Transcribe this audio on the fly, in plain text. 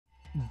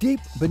Deep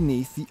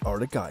beneath the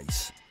Arctic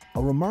ice,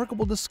 a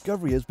remarkable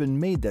discovery has been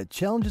made that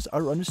challenges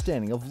our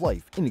understanding of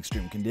life in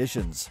extreme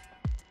conditions.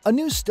 A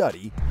new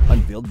study,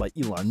 unveiled by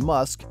Elon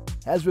Musk,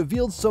 has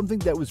revealed something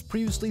that was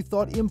previously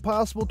thought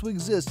impossible to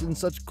exist in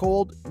such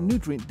cold,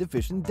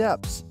 nutrient-deficient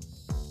depths.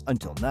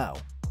 Until now,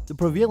 the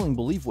prevailing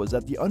belief was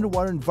that the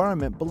underwater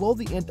environment below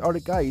the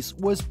Antarctic ice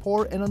was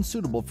poor and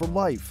unsuitable for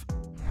life.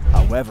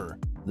 However,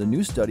 the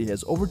new study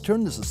has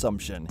overturned this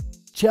assumption,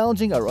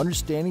 challenging our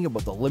understanding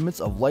about the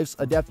limits of life's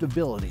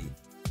adaptability,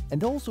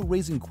 and also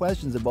raising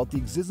questions about the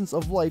existence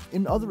of life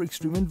in other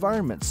extreme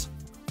environments,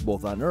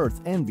 both on Earth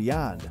and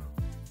beyond.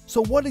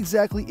 So what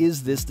exactly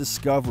is this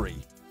discovery?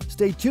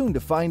 Stay tuned to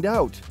find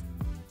out.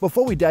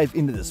 Before we dive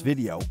into this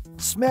video,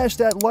 smash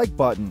that like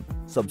button,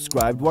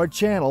 subscribe to our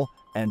channel,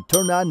 and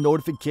turn on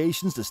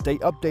notifications to stay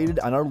updated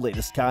on our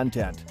latest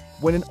content.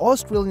 When an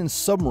Australian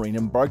submarine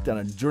embarked on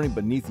a journey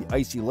beneath the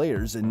icy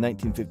layers in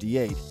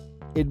 1958,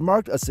 it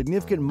marked a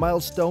significant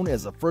milestone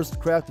as the first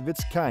craft of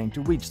its kind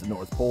to reach the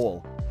North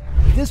Pole.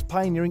 This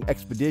pioneering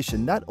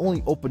expedition not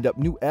only opened up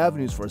new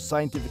avenues for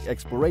scientific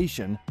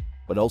exploration,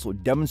 but also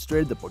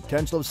demonstrated the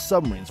potential of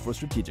submarines for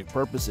strategic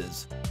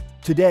purposes.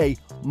 Today,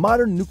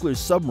 modern nuclear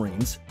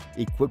submarines,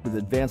 equipped with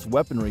advanced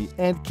weaponry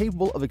and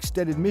capable of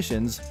extended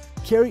missions,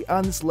 carry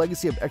on this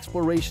legacy of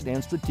exploration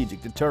and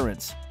strategic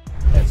deterrence,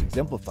 as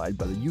exemplified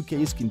by the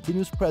UK's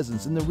continuous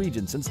presence in the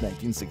region since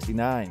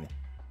 1969.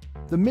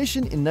 The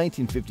mission in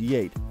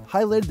 1958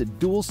 highlighted the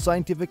dual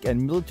scientific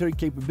and military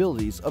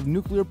capabilities of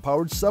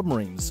nuclear-powered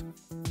submarines,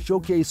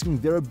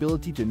 showcasing their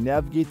ability to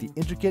navigate the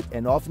intricate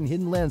and often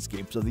hidden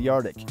landscapes of the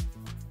Arctic.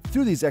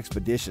 Through these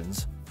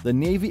expeditions, the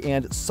Navy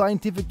and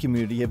scientific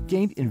community have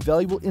gained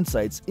invaluable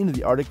insights into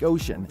the Arctic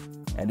Ocean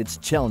and its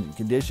challenging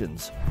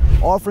conditions,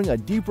 offering a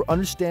deeper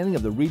understanding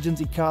of the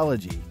region's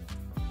ecology.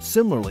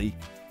 Similarly,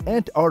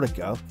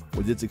 Antarctica,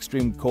 with its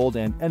extreme cold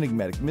and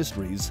enigmatic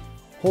mysteries,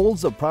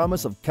 holds the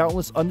promise of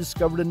countless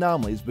undiscovered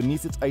anomalies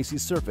beneath its icy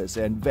surface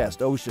and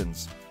vast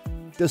oceans.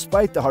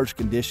 Despite the harsh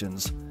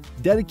conditions,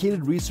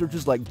 dedicated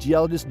researchers like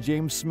geologist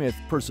James Smith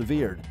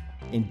persevered,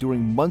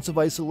 enduring months of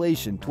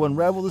isolation to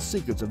unravel the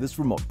secrets of this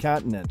remote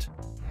continent.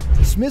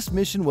 Smith's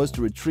mission was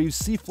to retrieve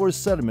seafloor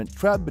sediment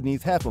trapped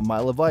beneath half a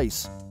mile of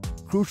ice,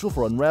 crucial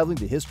for unraveling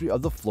the history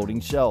of the floating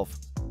shelf.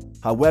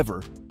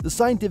 However, the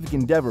scientific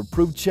endeavor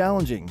proved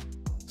challenging.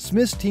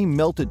 Smith's team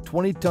melted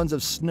 20 tons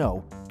of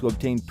snow to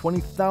obtain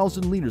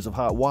 20,000 liters of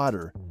hot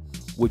water,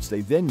 which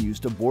they then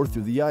used to bore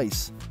through the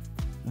ice.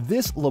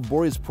 This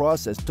laborious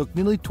process took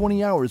nearly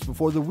 20 hours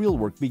before the real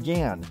work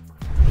began.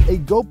 A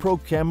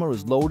GoPro camera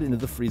was lowered into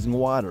the freezing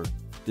water,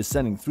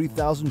 descending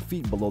 3,000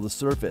 feet below the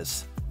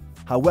surface.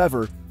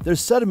 However, their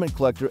sediment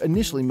collector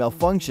initially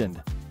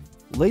malfunctioned.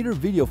 Later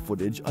video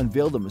footage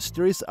unveiled a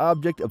mysterious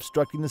object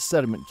obstructing the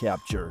sediment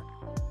capture.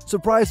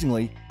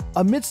 Surprisingly,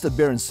 amidst the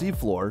barren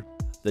seafloor,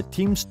 the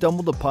team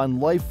stumbled upon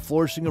life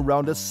flourishing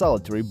around a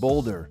solitary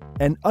boulder,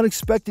 an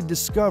unexpected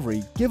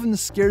discovery given the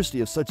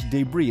scarcity of such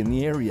debris in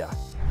the area.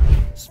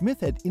 Smith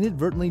had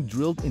inadvertently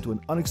drilled into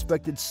an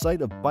unexpected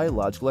site of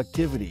biological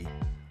activity,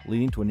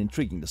 leading to an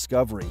intriguing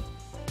discovery.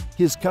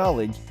 His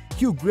colleague,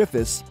 Hugh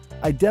Griffiths,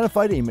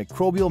 identified a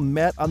microbial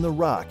mat on the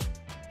rock,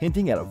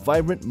 hinting at a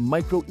vibrant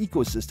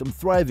micro-ecosystem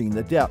thriving in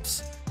the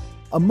depths.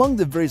 Among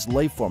the various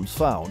life forms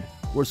found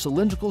were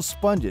cylindrical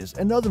sponges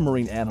and other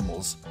marine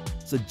animals,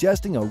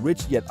 suggesting a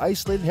rich yet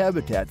isolated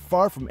habitat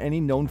far from any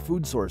known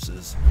food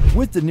sources,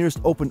 with the nearest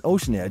open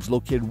ocean edge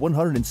located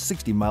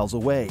 160 miles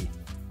away.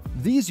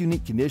 These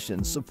unique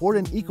conditions support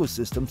an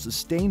ecosystem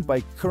sustained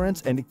by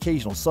currents and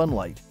occasional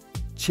sunlight,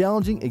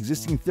 challenging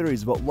existing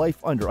theories about life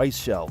under ice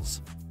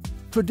shelves.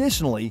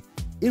 Traditionally,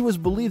 it was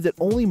believed that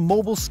only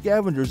mobile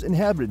scavengers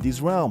inhabited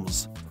these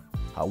realms.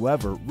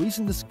 However,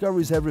 recent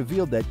discoveries have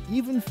revealed that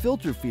even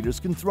filter feeders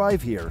can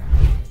thrive here.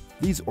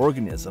 These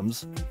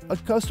organisms,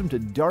 accustomed to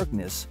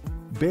darkness,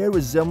 bear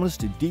resemblance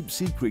to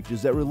deep-sea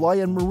creatures that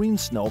rely on marine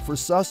snow for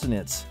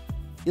sustenance,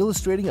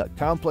 illustrating a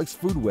complex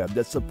food web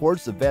that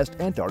supports the vast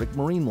Antarctic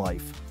marine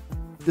life.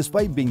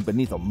 Despite being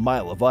beneath a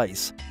mile of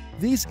ice,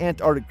 these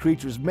Antarctic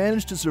creatures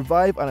manage to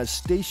survive on a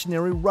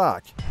stationary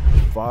rock,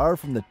 far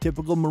from the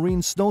typical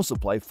marine snow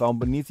supply found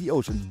beneath the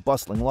ocean's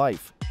bustling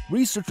life.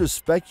 Researchers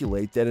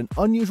speculate that an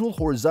unusual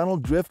horizontal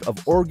drift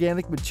of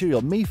organic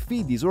material may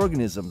feed these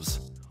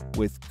organisms,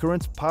 with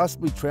currents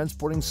possibly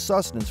transporting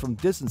sustenance from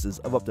distances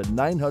of up to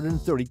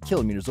 930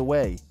 kilometers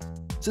away,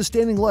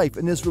 sustaining life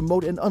in this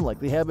remote and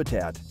unlikely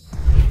habitat.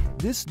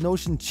 This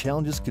notion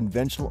challenges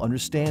conventional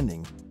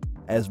understanding,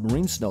 as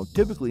marine snow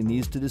typically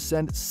needs to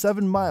descend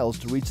 7 miles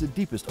to reach the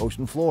deepest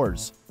ocean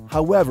floors.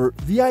 However,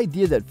 the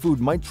idea that food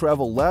might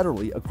travel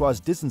laterally across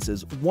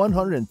distances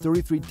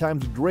 133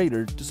 times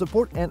greater to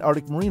support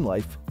Antarctic marine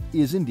life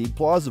is indeed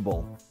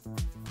plausible.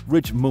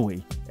 Rich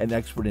Mui, an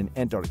expert in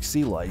Antarctic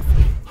sea life,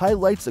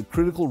 highlights the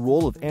critical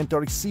role of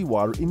Antarctic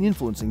seawater in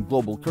influencing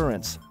global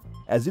currents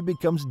as it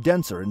becomes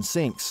denser and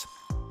sinks.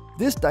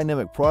 This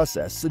dynamic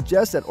process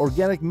suggests that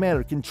organic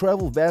matter can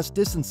travel vast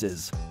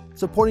distances,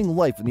 supporting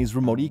life in these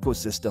remote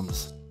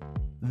ecosystems.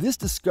 This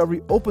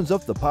discovery opens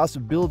up the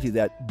possibility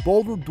that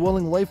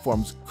boulder-dwelling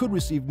lifeforms could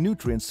receive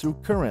nutrients through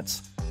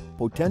currents,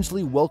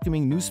 potentially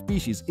welcoming new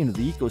species into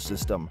the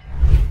ecosystem.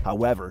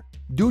 However,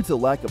 due to the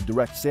lack of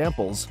direct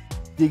samples,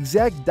 the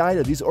exact diet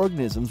of these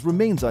organisms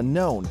remains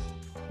unknown,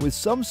 with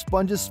some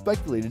sponges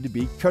speculated to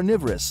be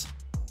carnivorous,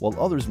 while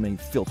others may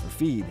filter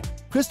feed.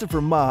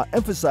 Christopher Ma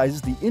emphasizes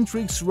the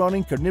intrigue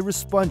surrounding carnivorous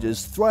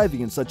sponges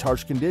thriving in such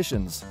harsh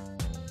conditions.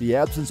 The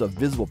absence of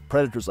visible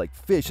predators like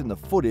fish in the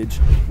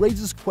footage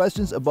raises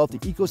questions about the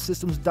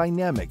ecosystem's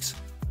dynamics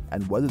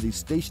and whether these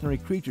stationary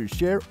creatures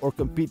share or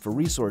compete for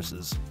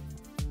resources.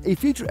 A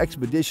future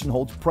expedition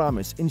holds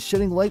promise in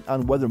shedding light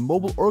on whether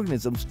mobile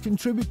organisms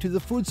contribute to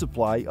the food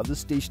supply of the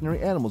stationary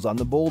animals on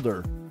the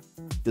boulder.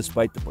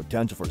 Despite the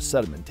potential for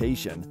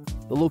sedimentation,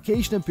 the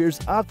location appears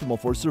optimal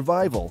for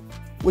survival,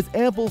 with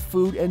ample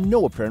food and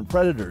no apparent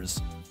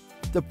predators.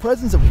 The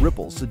presence of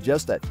ripples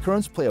suggests that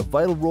currents play a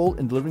vital role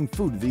in delivering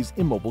food to these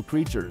immobile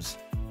creatures.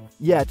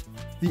 Yet,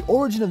 the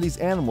origin of these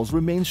animals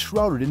remains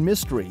shrouded in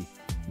mystery,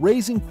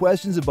 raising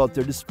questions about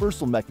their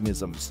dispersal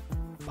mechanisms,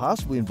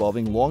 possibly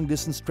involving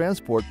long-distance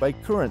transport by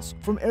currents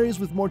from areas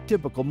with more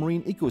typical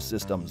marine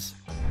ecosystems.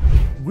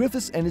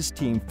 Griffiths and his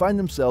team find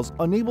themselves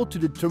unable to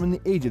determine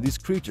the age of these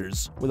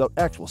creatures without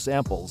actual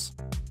samples.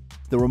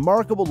 The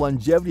remarkable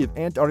longevity of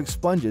Antarctic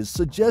sponges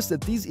suggests that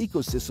these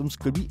ecosystems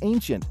could be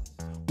ancient,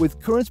 with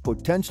currents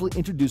potentially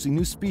introducing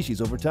new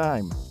species over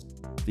time.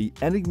 The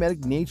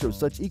enigmatic nature of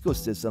such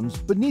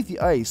ecosystems beneath the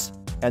ice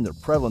and their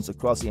prevalence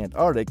across the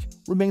Antarctic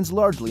remains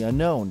largely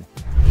unknown.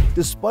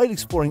 Despite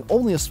exploring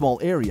only a small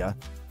area,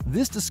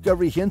 this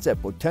discovery hints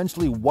at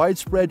potentially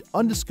widespread,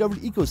 undiscovered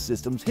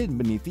ecosystems hidden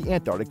beneath the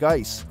Antarctic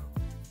ice.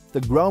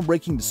 The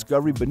groundbreaking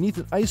discovery beneath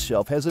an ice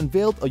shelf has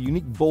unveiled a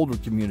unique boulder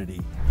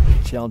community,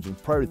 challenging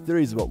prior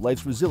theories about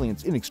life's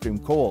resilience in extreme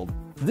cold.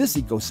 This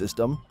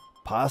ecosystem,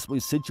 possibly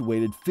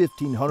situated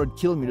 1,500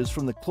 kilometers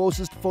from the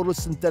closest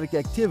photosynthetic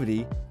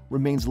activity,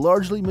 remains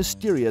largely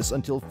mysterious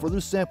until further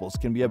samples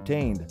can be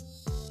obtained.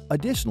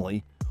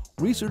 Additionally,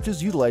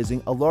 researchers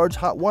utilizing a large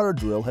hot water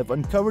drill have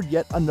uncovered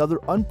yet another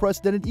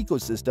unprecedented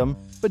ecosystem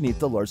beneath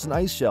the Larsen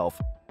Ice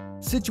Shelf,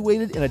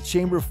 situated in a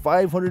chamber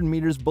 500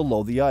 meters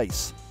below the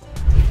ice.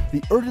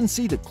 The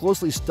urgency to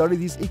closely study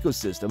these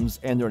ecosystems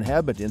and their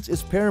inhabitants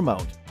is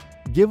paramount,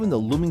 given the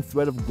looming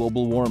threat of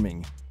global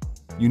warming.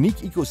 Unique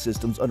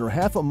ecosystems under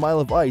half a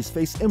mile of ice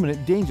face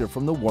imminent danger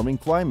from the warming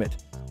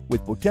climate,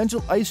 with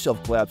potential ice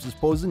shelf collapses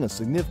posing a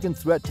significant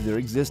threat to their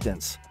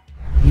existence.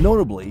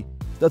 Notably,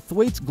 the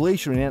Thwaites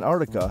Glacier in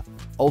Antarctica,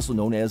 also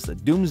known as the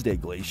Doomsday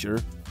Glacier,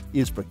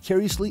 is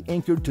precariously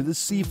anchored to the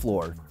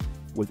seafloor,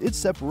 with its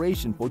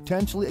separation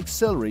potentially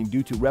accelerating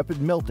due to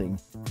rapid melting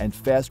and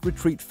fast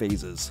retreat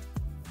phases.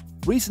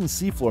 Recent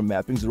seafloor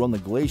mappings around the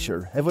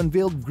glacier have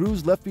unveiled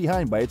grooves left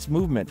behind by its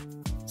movement,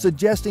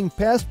 suggesting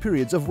past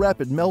periods of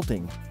rapid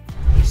melting.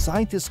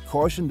 Scientists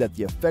caution that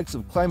the effects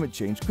of climate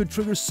change could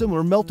trigger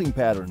similar melting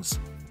patterns,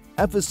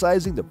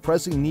 emphasizing the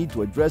pressing need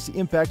to address the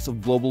impacts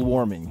of global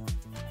warming.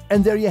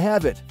 And there you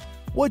have it.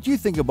 What do you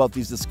think about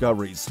these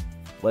discoveries?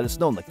 Let us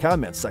know in the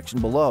comments section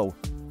below.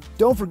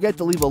 Don't forget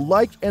to leave a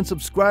like and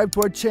subscribe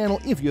to our channel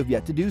if you have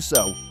yet to do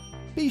so.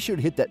 Be sure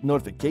to hit that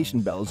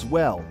notification bell as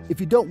well if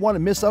you don't want to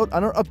miss out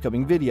on our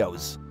upcoming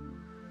videos.